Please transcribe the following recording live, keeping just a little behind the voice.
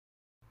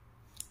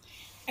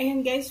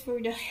Ayan guys,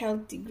 for the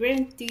healthy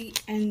green tea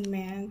and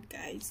mint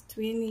guys,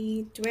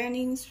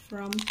 Twinings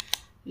from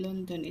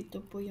London.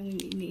 Ito po yung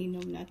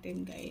iniinom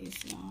natin guys,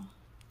 no?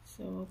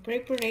 So,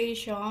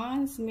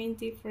 preparations,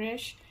 minty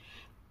fresh,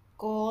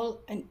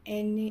 cold, and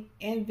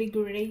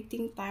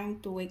invigorating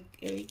time to wake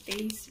your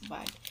taste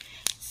bud.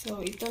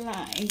 So, ito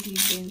lang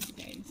ingredients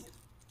guys.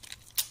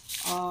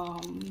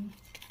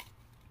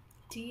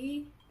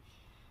 Tea,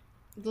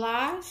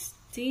 glass,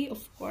 tea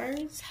of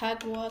course,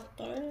 hot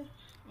water,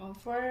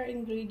 4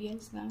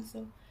 ingredients lang.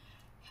 So,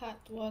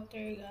 hot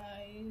water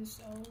guys.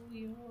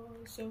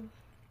 So,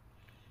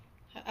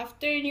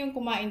 after nyo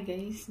kumain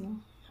guys,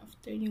 no?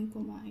 After nyo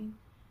kumain,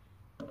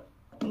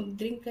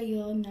 mag-drink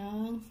kayo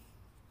ng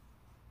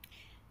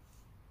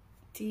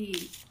tea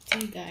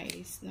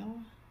guys,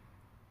 no?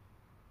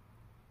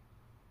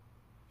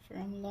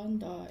 From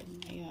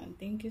London. Ayan.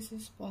 Thank you sa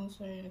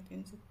sponsor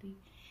natin sa tea.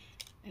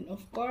 And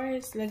of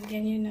course,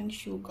 lagyan nyo ng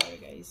sugar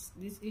guys.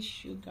 This is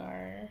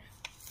sugar.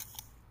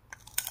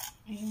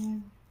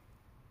 Ayan.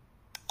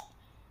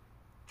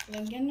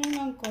 Lagyan nyo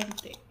ng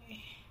konti.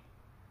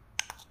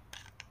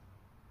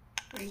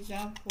 For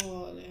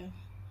example,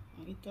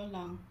 ito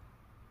lang.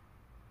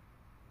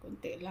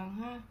 Konti lang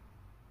ha.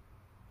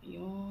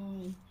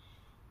 Yun.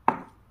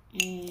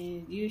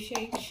 And you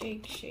shake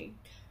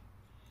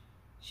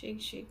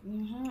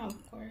nyo ha, of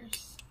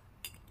course.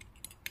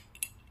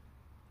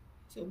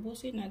 So,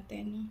 busin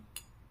natin, no?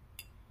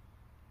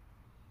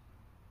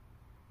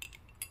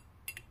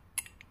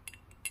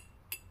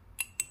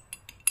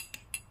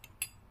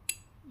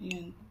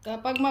 Ayan.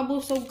 Kapag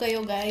mabusog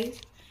kayo, guys,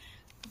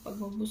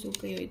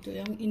 ito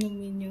yung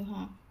inumin nyo,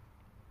 ha?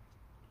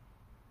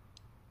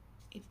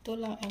 Ito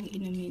lang ang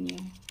inumin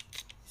nyo.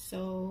 So,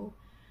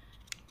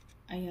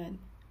 ayan.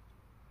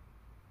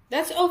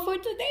 That's all for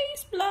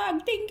today's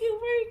vlog. Thank you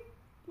for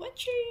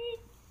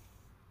watching.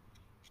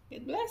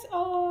 God bless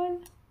all.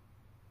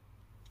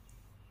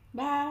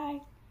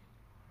 Bye.